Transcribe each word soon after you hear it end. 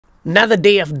Another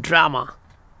day of drama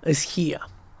is here.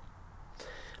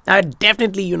 Now it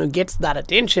definitely, gets that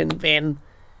attention when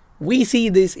we see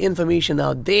this information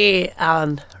out there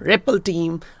and Ripple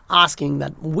team asking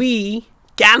that we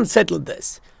can settle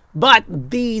this, but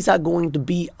these are going to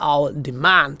be our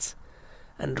demands.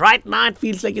 And right now it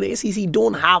feels like the SEC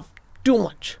don't have too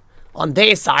much on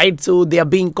their side, so they are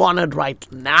being cornered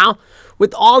right now.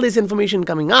 With all this information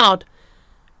coming out,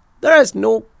 there is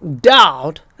no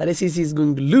doubt that SEC is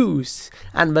going to lose.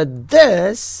 And with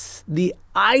this, the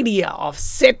idea of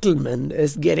settlement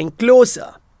is getting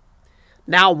closer.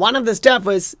 Now, one of the stuff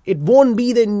is it won't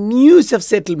be the news of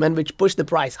settlement which push the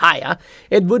price higher.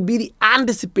 It would be the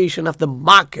anticipation of the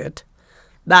market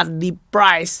that the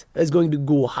price is going to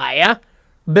go higher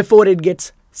before it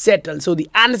gets settled. So the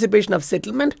anticipation of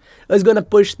settlement is going to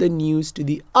push the news to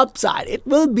the upside. It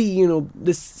will be,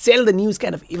 this sell the news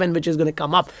kind of event which is going to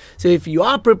come up. So if you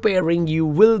are preparing, you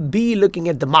will be looking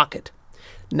at the market.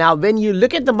 Now, when you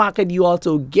look at the market, you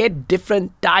also get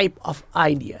different type of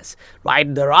ideas,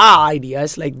 right? There are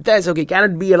ideas like this. Okay, can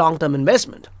it be a long-term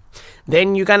investment?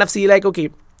 Then you kind of see like, okay,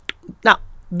 now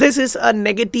this is a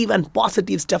negative and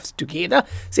positive stuff together.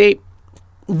 Say,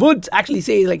 Woods actually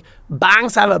says like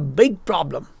banks have a big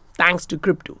problem thanks to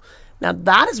crypto. Now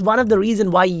that is one of the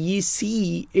reasons why you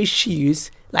see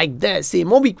issues like this. Say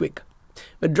MobiKwik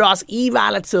withdraws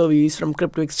e-wallet service from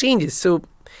crypto exchanges. So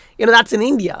that's in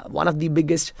India, one of the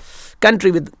biggest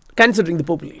country with considering the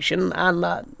population and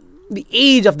the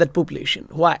age of that population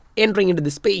who are entering into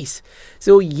the space.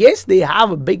 So yes, they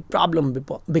have a big problem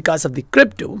because of the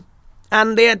crypto.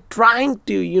 And they are trying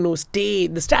to,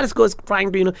 the status quo is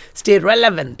trying to, stay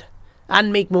relevant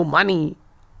and make more money.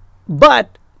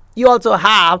 But you also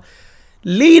have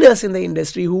leaders in the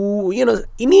industry who,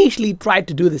 initially tried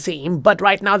to do the same. But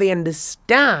right now they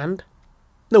understand,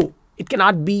 no, it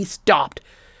cannot be stopped.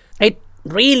 It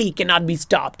really cannot be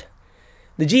stopped.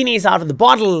 The genie is out of the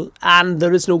bottle and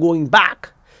there is no going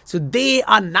back. So they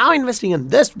are now investing in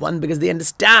this one because they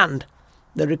understand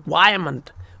the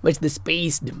requirement which the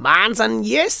space demands. And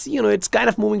yes, it's kind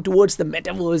of moving towards the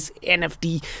metaverse,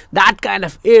 NFT, that kind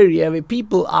of area where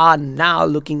people are now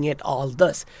looking at all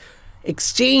this.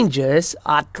 Exchanges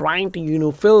are trying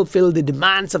to, fulfill the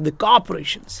demands of the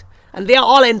corporations. And they are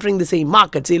all entering the same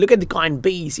market. Say, look at the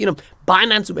Coinbase.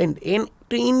 Binance went into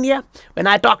India. When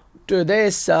I talked to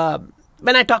this,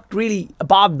 when I talked really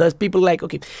about this, people like,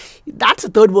 okay, that's a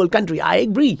third world country. I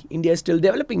agree. India is still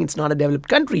developing. It's not a developed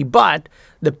country. But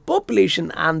the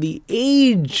population and the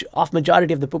age of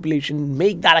majority of the population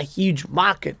make that a huge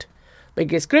market.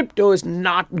 Because crypto is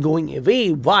not going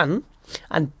away, one.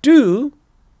 And two,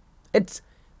 it's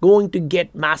going to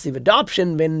get massive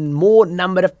adoption when more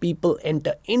number of people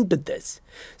enter into this.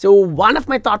 So one of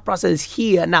my thought process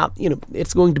here, now,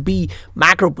 it's going to be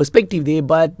macro perspective there,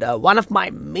 but one of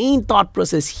my main thought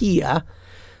process here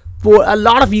for a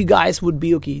lot of you guys would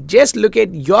be, okay, just look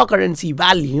at your currency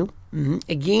value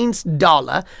against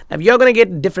dollar. Now you're going to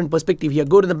get different perspective here.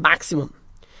 Go to the maximum.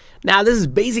 Now this is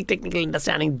basic technical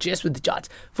understanding just with the charts.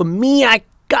 For me, I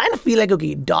kind of feel like,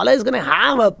 okay, dollar is going to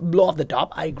have a blow off the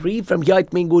top. I agree. From here,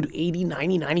 it may go to 80,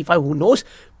 90, 95, who knows?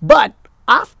 But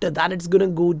after that, it's going to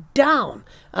go down.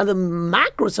 And the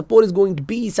macro support is going to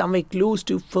be somewhere close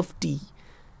to 50.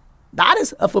 That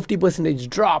is a 50%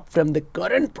 drop from the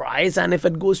current price. And if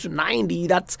it goes to 90,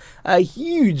 that's a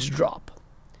huge drop.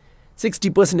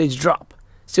 60% drop.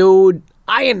 So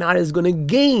INR is going to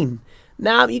gain.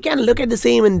 Now, you can look at the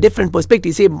same in different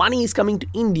perspectives. Say money is coming to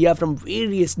India from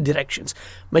various directions.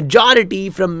 Majority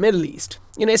from Middle East,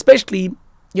 especially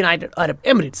United Arab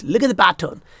Emirates. Look at the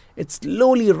pattern. It's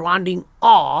slowly rounding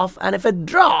off. And if it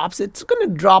drops, it's going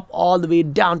to drop all the way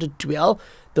down to 12,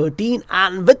 13.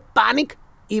 And with panic,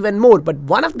 even more. But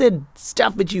one of the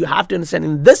stuff which you have to understand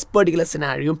in this particular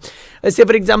scenario is, say,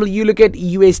 for example, you look at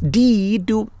USD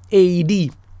to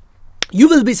AED. You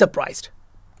will be surprised,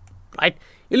 right?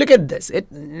 You look at this,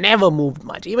 it never moved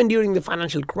much. Even during the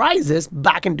financial crisis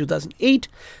back in 2008,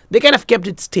 they kind of kept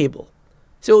it stable.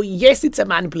 So yes, it's a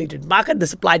manipulated market. The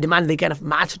supply demand, they kind of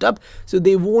matched up. So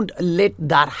they won't let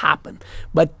that happen.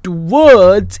 But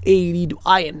towards AED to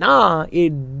INR,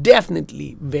 it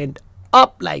definitely went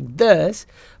up like this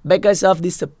because of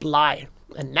the supply.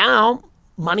 And now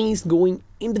money is going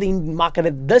into the Indian market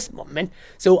at this moment.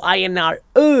 So INR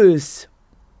is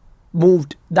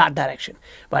moved that direction.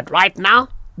 But right now,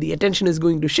 the attention is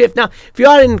going to shift. Now, if you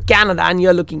are in Canada and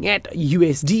you're looking at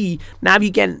USD, now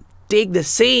you can take the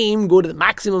same, go to the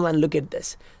maximum and look at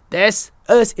this. This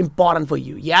is important for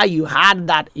you. Yeah, you had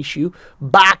that issue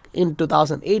back in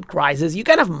 2008 crisis. You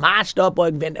kind of matched up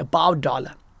or went above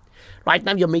dollar. Right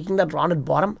now, you're making that rounded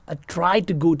bottom. Try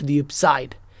to go to the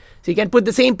upside. So you can put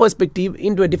the same perspective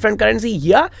into a different currency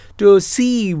here to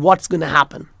see what's going to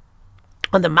happen.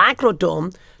 On the macro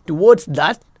term, towards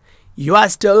that, you are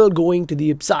still going to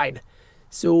the upside.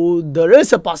 So there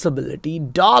is a possibility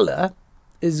dollar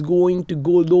is going to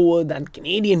go lower than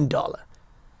Canadian dollar.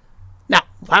 Now,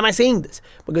 why am I saying this?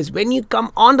 Because when you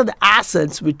come onto the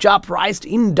assets which are priced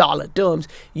in dollar terms,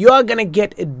 you are going to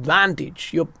get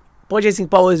advantage. Your purchasing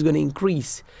power is going to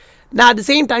increase. Now, at the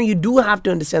same time, you do have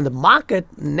to understand the market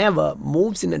never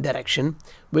moves in a direction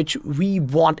which we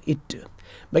want it to.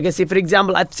 Because say, for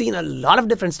example, I've seen a lot of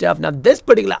different stuff. Now, this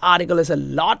particular article is a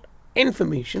lot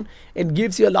information. It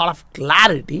gives you a lot of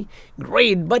clarity.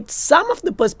 Great. But some of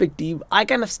the perspective, I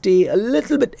kind of stay a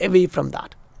little bit away from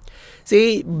that.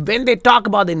 See, when they talk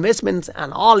about the investments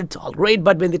and all, it's all great.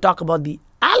 But when they talk about the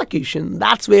allocation,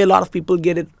 that's where a lot of people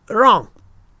get it wrong.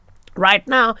 Right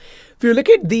now, if you look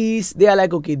at these, they are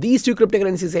like, okay, these two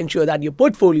cryptocurrencies ensure that your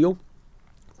portfolio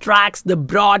tracks the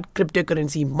broad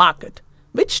cryptocurrency market.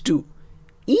 Which two?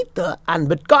 Ether and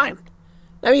Bitcoin.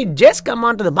 Now we just come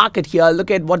onto the market here,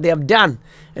 look at what they have done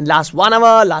in last 1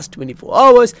 hour, last 24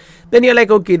 hours. Then you're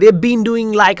like, okay, they've been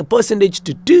doing like a percentage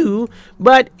to 2.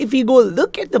 But if you go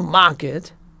look at the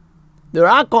market, there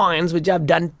are coins which have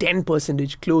done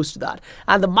 10% close to that.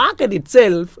 And the market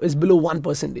itself is below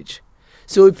 1%.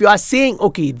 So if you are saying,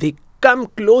 okay, they come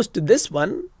close to this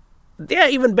one, they are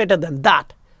even better than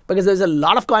that. Because there's a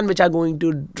lot of coins which are going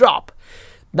to drop.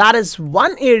 That is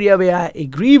one area where I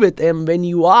agree with him. When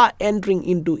you are entering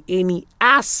into any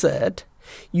asset,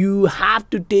 you have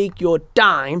to take your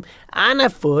time and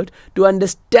effort to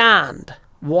understand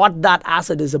what that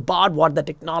asset is about, what the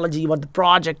technology, what the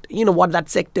project, what that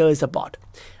sector is about.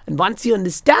 And once you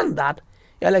understand that,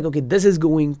 you're like, okay, this is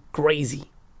going crazy.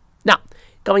 Now,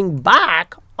 coming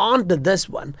back onto this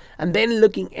one and then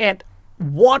looking at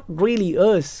what really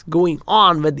is going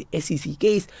on with the SEC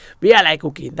case, we are like,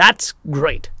 okay, that's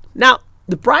great. Now,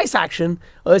 the price action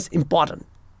is important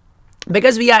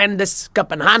because we are in this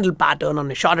cup and handle pattern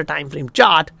on a shorter time frame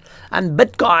chart, and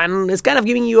Bitcoin is kind of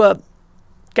giving you a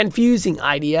confusing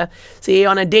idea. Say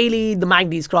on a daily, the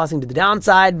MACD is crossing to the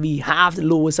downside. We have the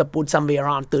lower support somewhere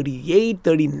around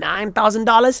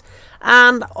 $38,000-$39,000,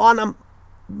 and on a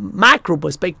macro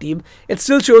perspective, it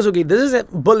still shows, okay, this is a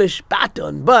bullish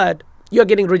pattern, but you're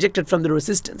getting rejected from the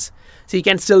resistance. So you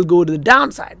can still go to the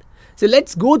downside. So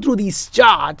let's go through these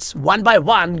charts one by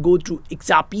one, go through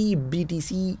XRP,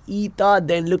 BTC, Ether,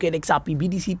 then look at XRP,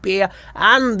 BTC pair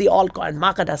and the altcoin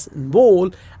market as a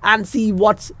whole and see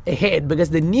what's ahead, because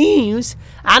the news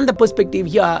and the perspective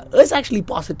here is actually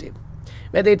positive.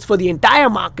 Whether it's for the entire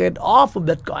market or for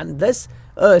Bitcoin, this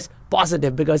is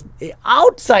positive because the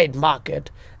outside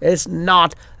market is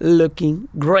not looking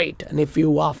great. And if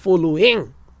you are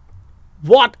following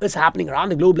what is happening around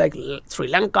the globe like Sri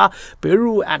Lanka,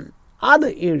 Peru and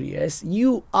other areas,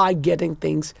 you are getting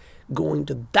things going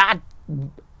to that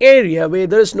area where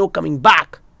there is no coming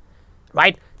back,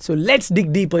 right? So let's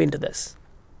dig deeper into this.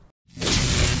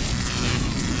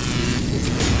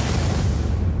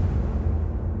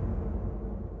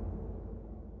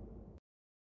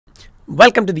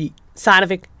 Welcome to the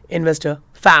Scientific Investor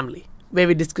family, where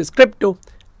we discuss crypto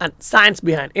and science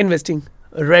behind investing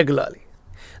regularly.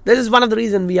 This is one of the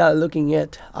reasons we are looking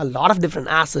at a lot of different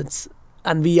assets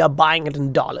and we are buying it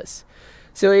in dollars.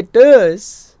 So it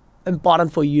is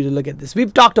important for you to look at this.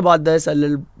 We've talked about this a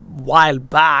little while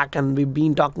back and we've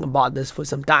been talking about this for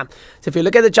some time. So if you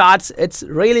look at the charts, it's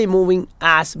really moving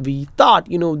as we thought.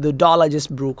 The dollar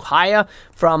just broke higher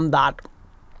from that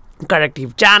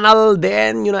corrective channel.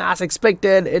 Then, as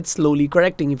expected, it's slowly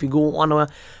correcting. If you go on a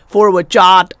forward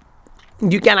chart,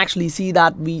 you can actually see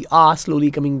that we are slowly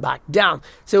coming back down.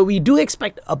 So we do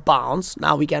expect a bounce.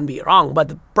 Now we can be wrong, but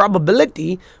the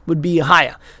probability would be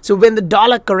higher. So when the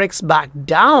dollar corrects back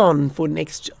down for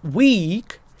next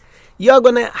week, you're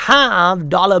going to have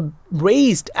dollar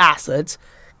raised assets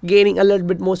gaining a little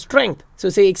bit more strength. So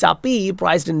say XRP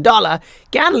priced in dollar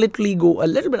can literally go a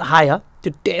little bit higher to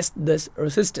test this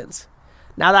resistance.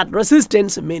 Now that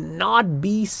resistance may not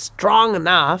be strong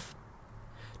enough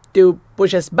to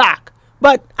push us back.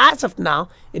 But as of now,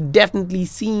 it definitely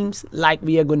seems like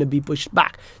we are going to be pushed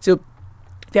back. So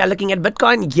if you are looking at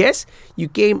Bitcoin, yes, you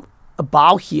came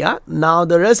above here. Now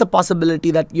there is a possibility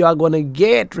that you are going to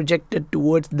get rejected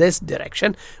towards this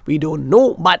direction. We don't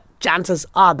know, but chances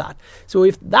are that. So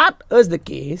if that is the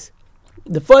case,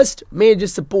 the first major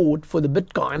support for the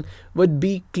Bitcoin would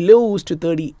be close to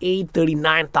 $38,000,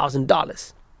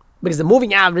 $39,000. Because the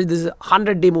moving average, this is a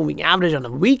 100-day moving average on a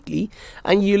weekly,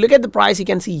 and you look at the price, you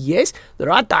can see, yes,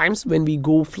 there are times when we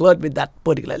go flirt with that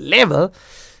particular level,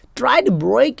 try to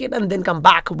break it and then come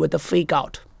back with a fake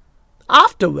out.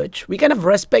 After which, we kind of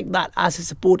respect that as a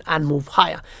support and move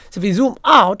higher. So if we zoom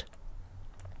out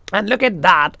and look at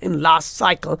that in last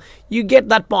cycle, you get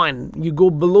that point. You go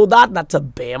below that, that's a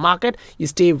bear market. You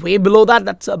stay way below that,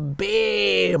 that's a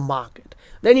bear market.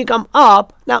 Then you come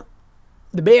up. Now,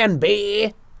 the bear and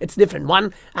bear, it's different.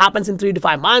 One happens in 3 to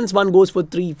 5 months, one goes for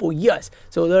 3-4 years.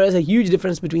 So there is a huge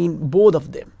difference between both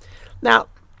of them. Now,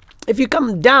 if you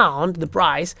come down to the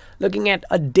price, looking at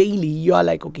a daily, you're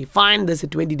like, okay, fine, there's a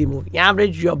 20-day moving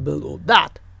average, you're below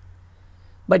that.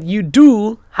 But you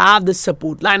do have the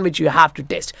support line which you have to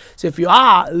test. So if you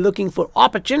are looking for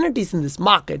opportunities in this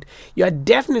market, you are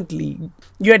definitely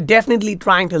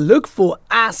trying to look for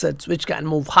assets which can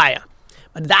move higher.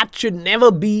 But that should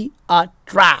never be a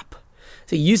trap.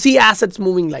 So you see assets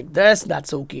moving like this,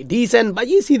 that's okay, decent, but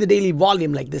you see the daily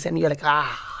volume like this and you're like,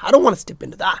 I don't want to step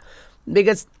into that,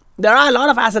 because there are a lot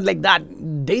of assets like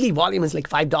that. Daily volume is like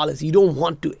 $5. You don't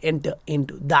want to enter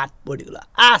into that particular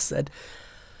asset,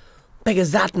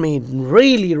 because that may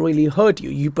really, really hurt you.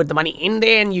 You put the money in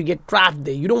there and you get trapped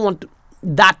there. You don't want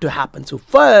that to happen. So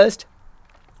first,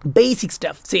 basic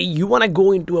stuff. Say you want to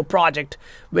go into a project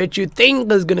which you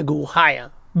think is going to go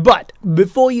higher. But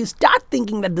before you start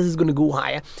thinking that this is going to go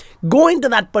higher, go into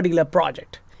that particular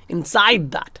project.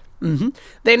 Inside that,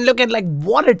 then look at like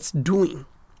what it's doing.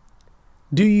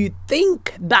 Do you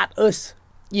think that is,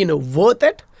 worth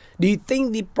it? Do you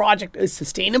think the project is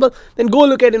sustainable? Then go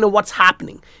look at, what's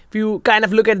happening. If you kind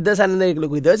of look at this and then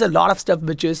look, there's a lot of stuff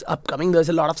which is upcoming. There's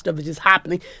a lot of stuff which is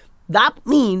happening. That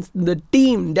means the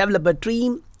developer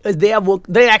team, is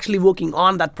they're actually working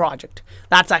on that project.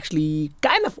 That's actually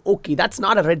kind of okay. That's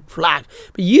not a red flag.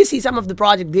 But you see some of the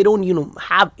project, they don't,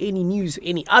 have any news,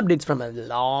 any updates from a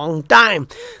long time.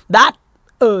 That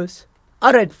is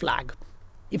a red flag.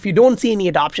 If you don't see any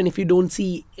adoption, if you don't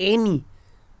see any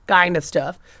kind of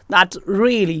stuff, that's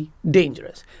really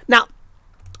dangerous. Now,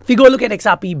 if you go look at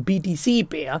XRP BTC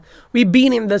pair, we've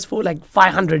been in this for like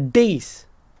 500 days.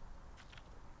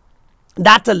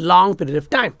 That's a long period of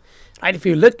time, right? If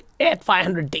you look at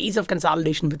 500 days of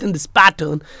consolidation within this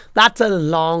pattern, that's a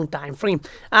long time frame.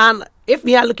 And if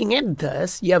we are looking at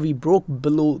this, yeah, we broke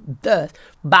below this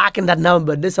back in that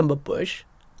November-December push,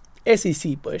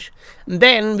 SEC push, and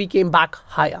then we came back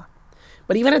higher.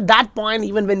 But even at that point,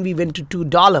 even when we went to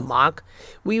 $2 mark,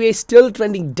 we were still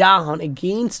trending down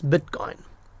against Bitcoin.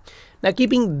 Now,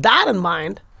 keeping that in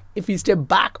mind, if we step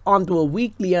back onto a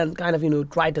weekly and kind of,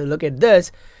 try to look at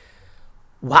this,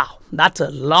 wow, that's a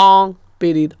long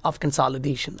period of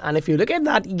consolidation. And if you look at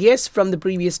that, yes, from the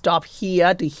previous top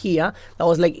here to here, that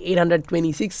was like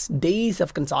 826 days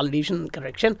of consolidation and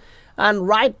correction. And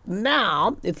right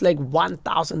now, it's like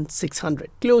 1,600,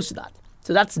 close to that.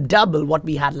 So that's double what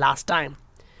we had last time.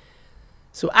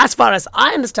 So as far as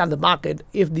I understand the market,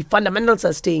 if the fundamentals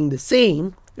are staying the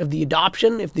same, if the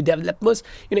adoption, if the developers,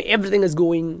 everything is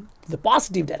going the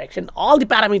positive direction, all the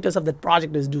parameters of that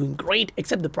project is doing great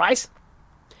except the price,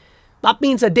 that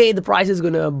means a day the price is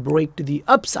going to break to the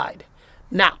upside.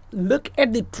 Now, look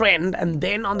at the trend, and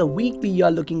then on the weekly, you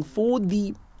are looking for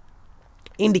the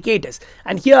indicators.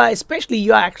 And here, especially,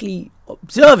 you are actually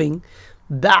observing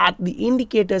that the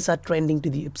indicators are trending to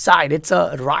the upside. It's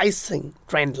a rising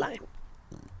trend line.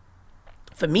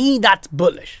 For me, that's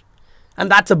bullish.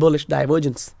 And that's a bullish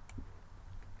divergence.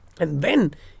 And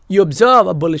when you observe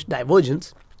a bullish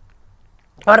divergence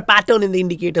or a pattern in the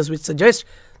indicators which suggests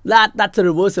that that's a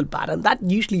reversal pattern, that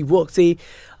usually works. Say,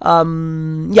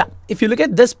 if you look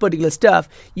at this particular stuff,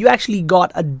 you actually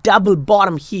got a double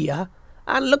bottom here,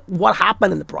 and look what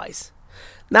happened in the price.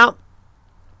 Now,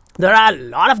 there are a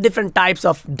lot of different types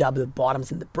of double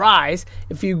bottoms in the price.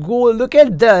 If you go look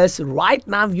at this, right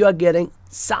now you are getting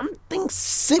something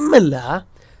similar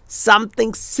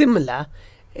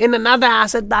in another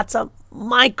asset that's a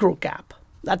micro cap.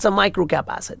 That's a micro cap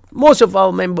asset. Most of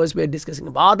our members were discussing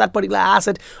about that particular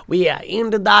asset. We are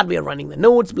into that. We are running the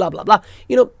notes, blah, blah, blah.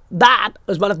 That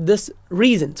is one of this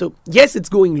reason. So yes, it's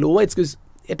going lower. It's because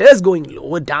it is going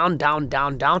lower, down, down,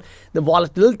 down, down. The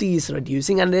volatility is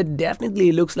reducing, and it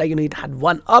definitely looks like, it had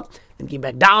one up, then came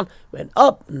back down, went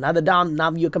up, another down.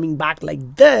 Now you're coming back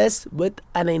like this with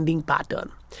an ending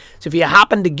pattern. So if you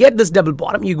happen to get this double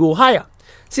bottom, you go higher.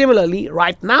 Similarly,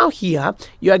 right now here,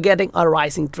 you are getting a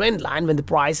rising trend line when the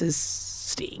price is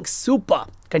staying super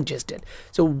congested.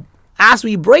 So as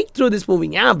we break through this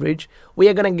moving average, we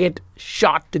are going to get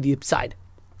shot to the upside.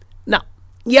 Now,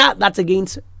 yeah, that's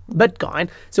against Bitcoin.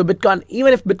 So Bitcoin,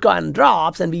 even if Bitcoin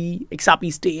drops and we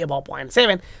XRP stay above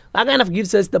 0.7, that kind of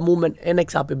gives us the movement in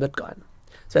XRP Bitcoin.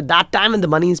 So at that time when the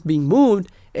money is being moved,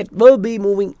 it will be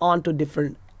moving on to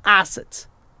different assets.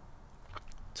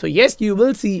 So yes, you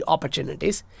will see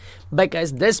opportunities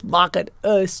because this market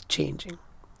is changing.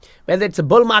 Whether it's a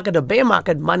bull market or bear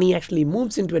market, money actually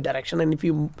moves into a direction, and if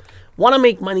you want to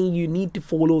make money, you need to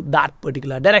follow that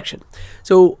particular direction.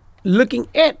 So looking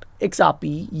at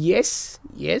XRP, yes,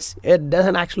 it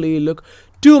doesn't actually look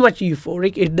too much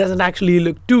euphoric. It doesn't actually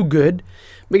look too good,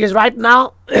 because right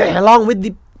now, along with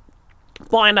the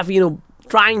point of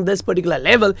trying this particular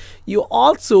level, you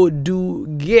also do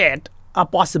get a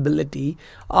possibility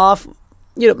of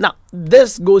now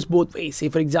this goes both ways. Say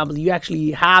for example, you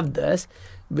actually have this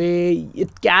where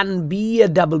it can be a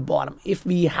double bottom. If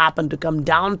we happen to come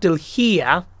down till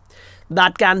here,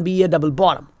 that can be a double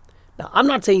bottom. Now, I'm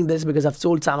not saying this because I've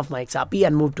sold some of my XRP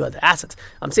and moved to other assets.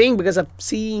 I'm saying because I've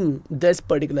seen this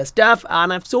particular stuff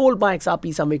and I've sold my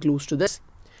XRP somewhere close to this.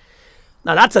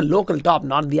 Now, that's a local top,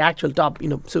 not the actual top,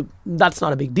 so that's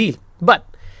not a big deal. But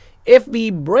if we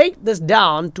break this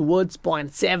down towards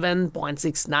 0.7,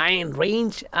 0.69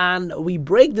 range and we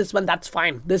break this one, that's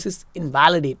fine. This is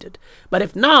invalidated. But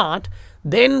if not,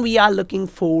 then we are looking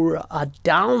for a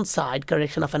downside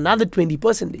correction of another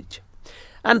 20%.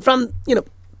 And from,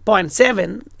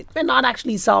 0.7, it may not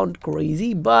actually sound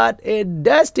crazy, but it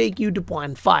does take you to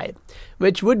 0.5,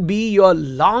 which would be your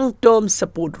long-term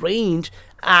support range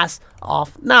as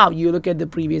of now. You look at the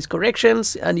previous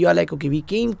corrections and you're like, okay, we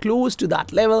came close to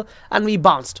that level and we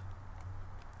bounced.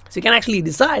 So you can actually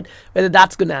decide whether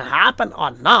that's going to happen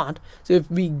or not. So if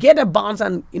we get a bounce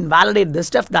and invalidate this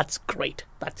stuff, that's great.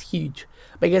 That's huge,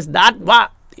 because in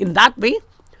that way,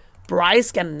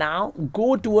 price can now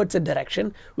go towards a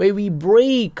direction where we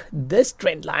break this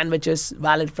trend line, which is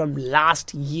valid from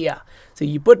last year. So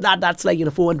you put that's like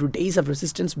 400 days of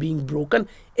resistance being broken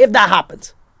if that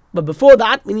happens. But before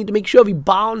that, we need to make sure we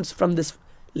bounce from this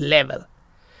level,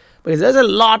 because there's a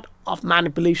lot of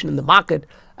manipulation in the market.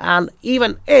 And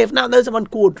even if, now there's one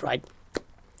quote, right?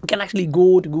 You can actually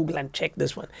go to Google and check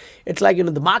this one. It's like,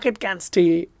 the market can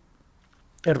stay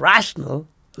irrational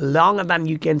longer than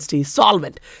you can stay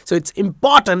solvent. So it's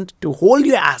important to hold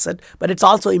your asset, but it's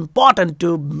also important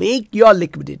to make your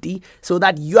liquidity so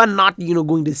that you are not,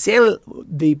 going to sell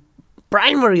the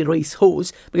primary race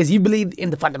horse, because you believe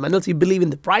in the fundamentals, you believe in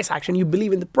the price action, you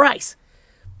believe in the price,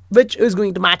 which is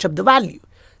going to match up the value.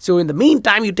 So in the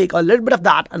meantime, you take a little bit of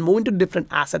that and move into different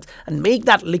assets and make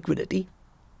that liquidity,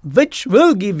 which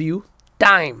will give you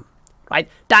time, right?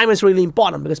 Time is really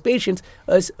important because patience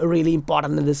is really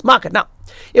important in this market. Now,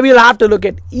 if you'll have to look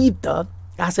at Ether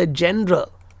as a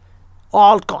general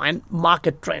altcoin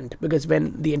market trend, because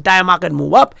when the entire market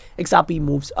move up, XRP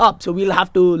moves up. So we'll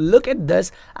have to look at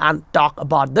this and talk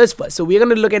about this first. So we're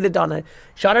going to look at it on a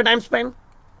shorter time span,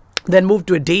 then move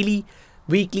to a daily,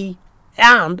 weekly,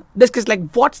 and discuss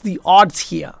like what's the odds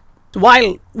here. So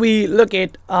while we look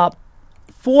at a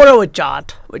 4-hour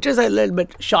chart, which is a little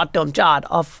bit short-term chart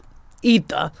of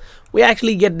Ether, we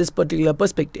actually get this particular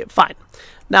perspective. Fine.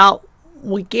 Now,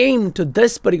 we came to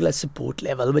this particular support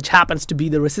level, which happens to be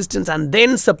the resistance and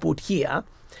then support here.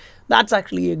 That's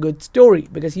actually a good story,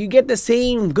 because you get the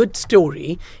same good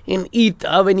story in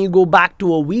Ether when you go back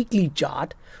to a weekly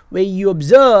chart where you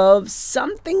observe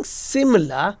something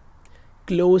similar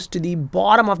close to the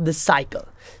bottom of the cycle.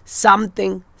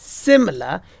 Something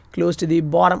similar close to the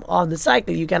bottom of the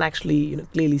cycle. You can actually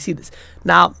clearly see this.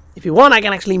 Now, if you want, I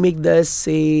can actually make this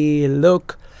say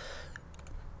look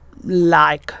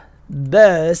like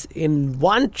this in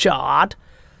one chart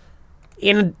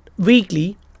in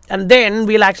weekly, and then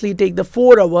we'll actually take the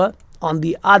 4-hour on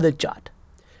the other chart.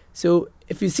 So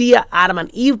if you see a Adam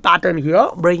and Eve pattern here,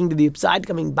 breaking to the upside,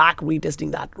 coming back,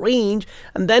 retesting that range,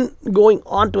 and then going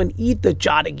on to an Ether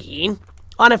chart again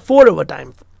on a 4-hour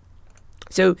time.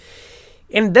 So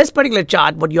in this particular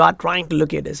chart, what you are trying to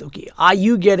look at is, okay, are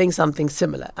you getting something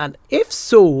similar? And if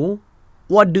so,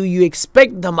 what do you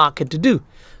expect the market to do?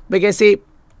 Because say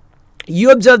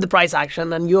you observe the price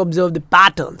action and you observe the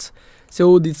patterns.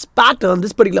 So this pattern,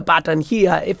 this particular pattern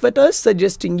here, if it is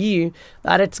suggesting you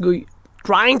that it's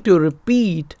trying to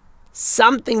repeat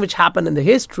something which happened in the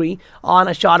history on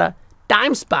a shorter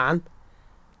time span,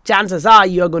 chances are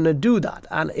you're going to do that.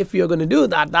 And if you're going to do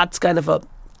that, that's kind of a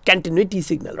continuity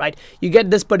signal, right? You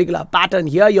get this particular pattern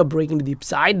here, you're breaking to the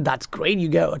upside, that's great. You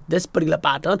get this particular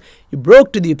pattern, you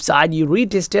broke to the upside, you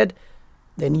retested,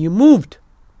 then you moved,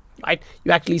 right?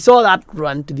 You actually saw that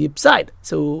run to the upside.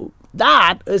 So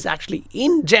that is actually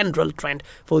in general trend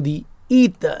for the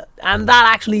Ether, and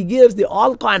that actually gives the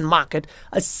altcoin market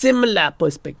a similar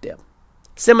perspective.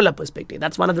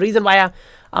 That's one of the reasons why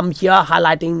I'm here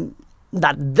highlighting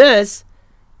that this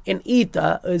in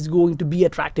Ether is going to be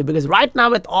attractive, because right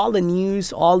now with all the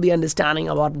news, all the understanding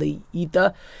about the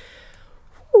Ether,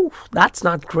 That's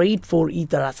not great for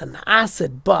Ether as an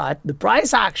asset, but the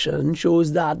price action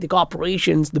shows that the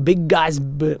corporations, the big guys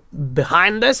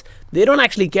behind this, they don't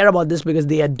actually care about this because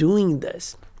they are doing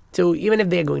this. So even if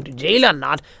they're going to jail or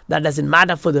not, that doesn't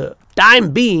matter for the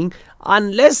time being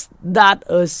unless that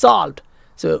is solved.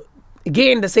 So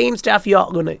again, the same stuff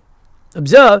you're going to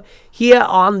observe here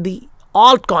on the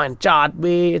altcoin chart,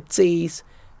 where it says,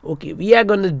 okay, we are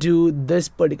going to do this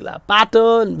particular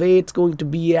pattern where it's going to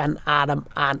be an Adam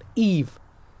and Eve,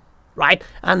 right?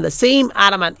 And the same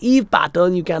Adam and Eve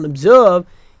pattern you can observe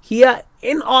here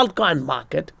in altcoin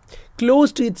market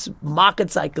close to its market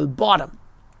cycle bottom.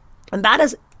 And that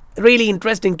is really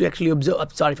interesting to actually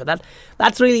observe. Sorry for that.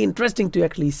 That's really interesting to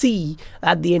actually see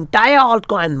that the entire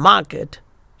altcoin market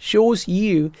shows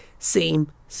you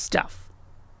same stuff.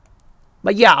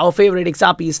 But yeah, our favorite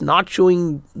XRP is not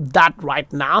showing that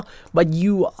right now, but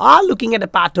you are looking at a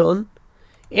pattern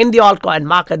in the altcoin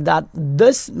market that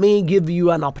this may give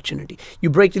you an opportunity. You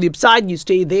break to the upside, you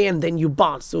stay there, and then you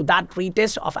bounce. So that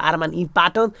retest of Adam and Eve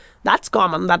pattern, that's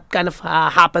common. That kind of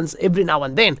happens every now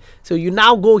and then. So you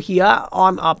now go here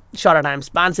on a shorter time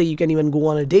span. So you can even go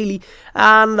on a daily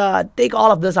and take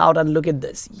all of this out and look at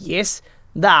this. Yes,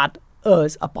 that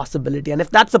is a possibility. And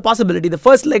if that's a possibility, the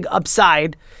first leg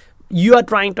upside, you are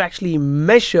trying to actually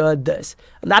measure this.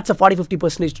 And that's a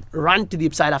 40-50% run to the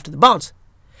upside after the bounce.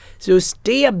 So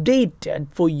stay updated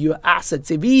for your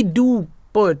assets. If we do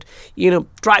put,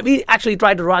 we actually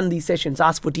try to run these sessions,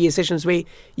 ask for TA sessions, where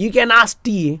you can ask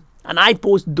TA and I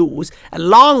post those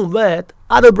along with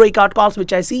other breakout calls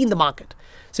which I see in the market.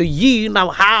 So you now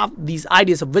have these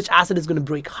ideas of which asset is going to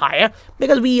break higher,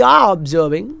 because we are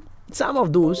observing some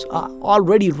of those are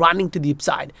already running to the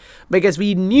upside, because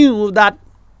we knew that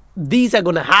these are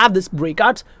going to have this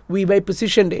breakouts. We were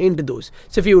positioned into those.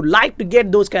 So if you would like to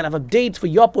get those kind of updates for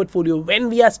your portfolio when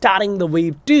we are starting the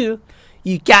wave 2,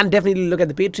 you can definitely look at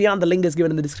the Patreon. The link is given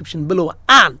in the description below.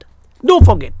 And don't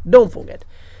forget,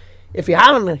 if you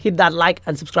haven't hit that like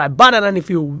and subscribe button, and if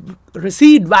you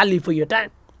received value for your time,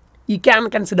 you can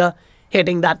consider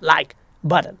hitting that like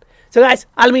button. So guys,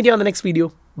 I'll meet you on the next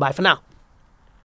video. Bye for now.